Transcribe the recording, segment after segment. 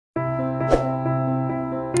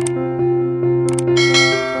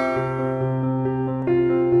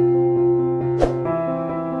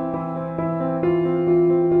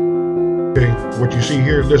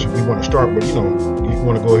here, listen, we want to start with, you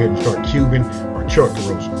want to go ahead and start cubing or chuck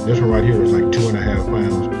the roast. This one right here is like 2.5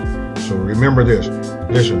 pounds. So remember this.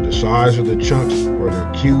 Listen, the size of the chunks or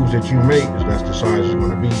the cubes that you make, that's the size it's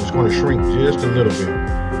going to be. It's going to shrink just a little bit.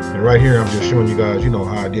 And right here, I'm just showing you guys, how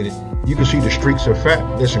I did it. You can see the streaks of fat.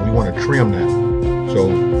 Listen, we want to trim that. So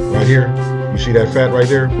right here, you see that fat right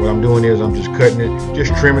there? What I'm doing is I'm just cutting it,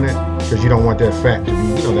 just trimming it, because you don't want that fat to be,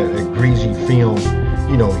 that greasy film,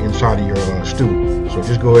 inside of your stew. So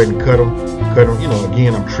just go ahead and cut them.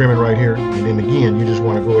 Again, I'm trimming right here. And then again, you just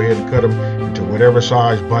want to go ahead and cut them into whatever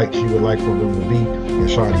size bites you would like for them to be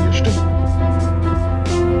inside of your stew.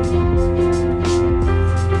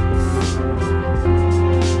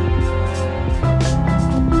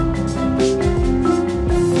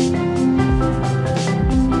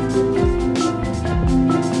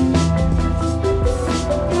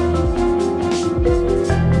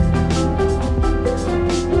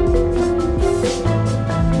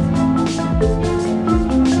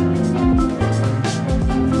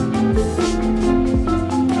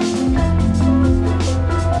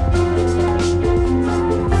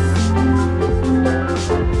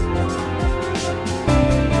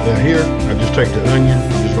 Now here, I just take the onion,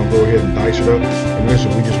 I'm just going to go ahead and dice it up. And listen,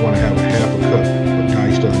 we just want to have a half a cup of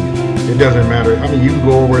diced onion. It doesn't matter. I mean, you can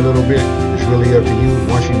go over a little bit. It's really up to you.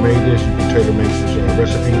 Once you made this, you can tailor make this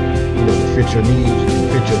recipe, to fit your needs, and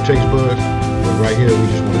fit your taste buds. But right here, we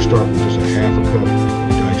just want to start with just a half a cup of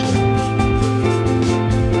diced onions.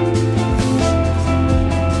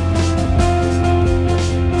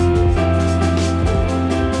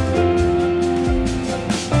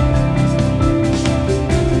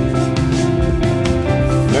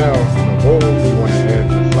 Now, in a bowl, you want to add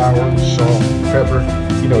the flour, salt, pepper,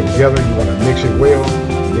 together. You want to mix it well.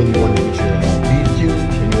 And then you want to get your beef cubes,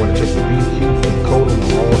 and you want to take the beef cubes and coat them on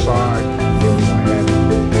all sides. And then we're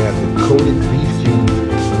going to add the coated beef cubes.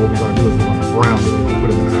 And what we're going to do is we're going to brown it. We're going to put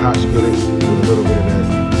them in a hot skillet with a little bit of that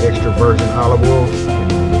extra virgin olive oil, and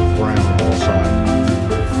then we're going to brown on all sides.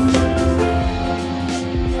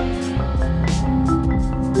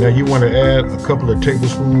 Now you want to add a couple of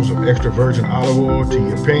tablespoons of extra virgin olive oil to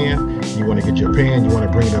your pan. You want to get your pan, you want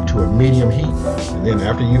to bring it up to a medium heat. And then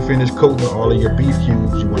after you finish coating all of your beef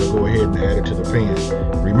cubes, you want to go ahead and add it to the pan.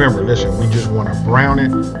 Remember, listen, we just want to brown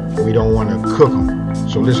it. We don't want to cook them.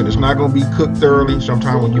 So listen, it's not going to be cooked thoroughly.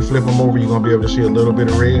 Sometimes when you flip them over, you're going to be able to see a little bit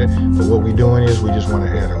of red. But what we're doing is we just want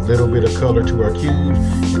to add a little bit of color to our cubes.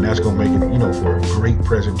 And that's going to make it, for a great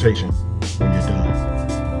presentation when you're done.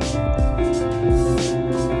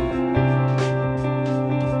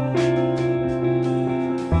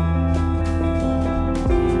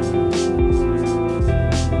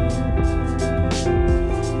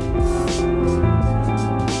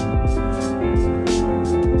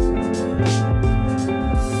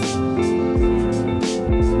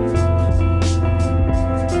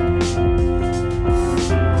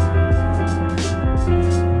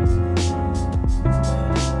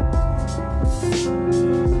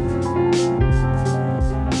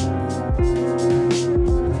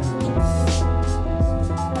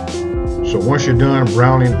 So once you're done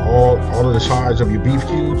browning all of the sides of your beef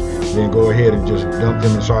cubes, then go ahead and just dump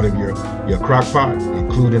them inside of your crock pot,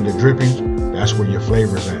 including the drippings. That's where your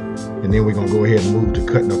flavor's at. And then we're gonna go ahead and move to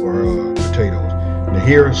cutting up our potatoes. Now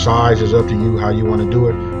here, size is up to you how you want to do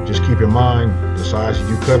it. Just keep in mind the size that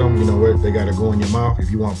you cut them. You know what? They got to go in your mouth.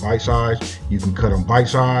 If you want bite size, you can cut them bite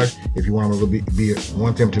size. If you want them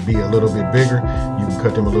want them to be a little bit bigger, you can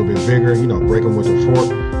cut them a little bit bigger. Break them with a fork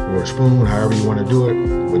or a spoon, however you want to do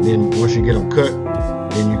it. But then once you get them cut,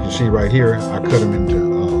 then you can see right here, I cut them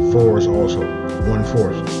into fours also,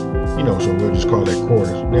 1/4. So we'll just call that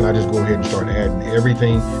quarters. Then I just go ahead and start adding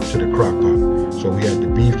everything to the crock pot. So we had the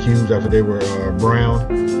beef cubes after they were browned.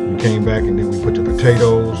 We came back and then we put the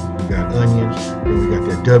potatoes. We got onions. Then we got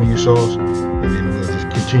that W sauce. And then we'll just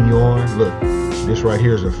continue on. Look, this right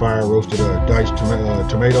here is a fire roasted diced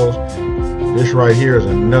tomatoes. This right here is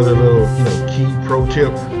another little key pro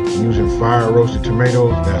tip. Using fire roasted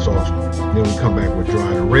tomatoes, that's awesome. Then we come back with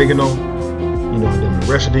dried oregano. And then the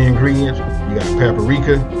rest of the ingredients, you got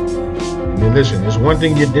paprika. And then listen, there's one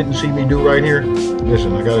thing you didn't see me do right here.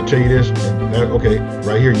 Listen, I gotta tell you this. Okay,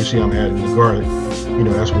 right here you see I'm adding the garlic.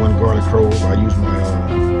 That's one garlic clove. I use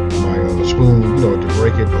my spoon, to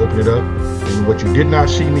break it, open it up. And what you did not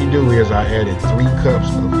see me do is I added 3 cups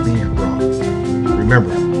of beef broth.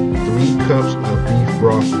 Remember, 3 cups of beef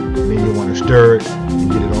broth. And then you want to stir it and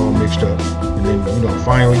get it all mixed up. And then,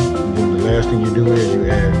 finally, the last thing you do is you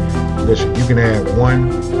add, listen, you can add one.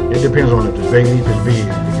 It depends on if the bay leaf is big.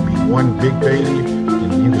 It can be one big bay leaf,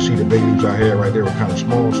 and you can see the bay leaves I had right there were kind of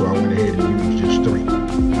small, so I went ahead and used just 3.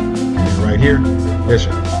 And then right here.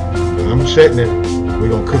 Listen, I'm setting it. We're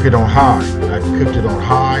gonna cook it on high. I cooked it on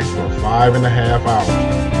high for 5.5 hours.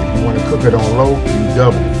 If you want to cook it on low, you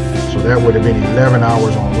double it. So that would have been 11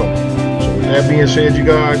 hours on low. So with that being said, you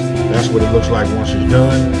guys, that's what it looks like once it's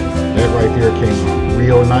done. That right there came out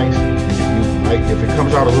real nice. And if you like, if it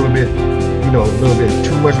comes out a little bit, you know, a little bit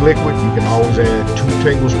too much liquid, you can always add 2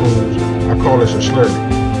 tablespoons. I call this a slurry.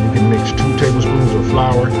 You can mix 2 tablespoons of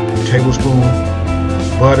flour, a tablespoon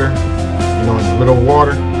of butter, you know, and a little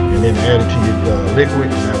water, and then add it to your liquid,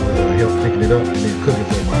 and that will help thicken it up, and then cook it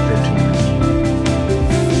for about 15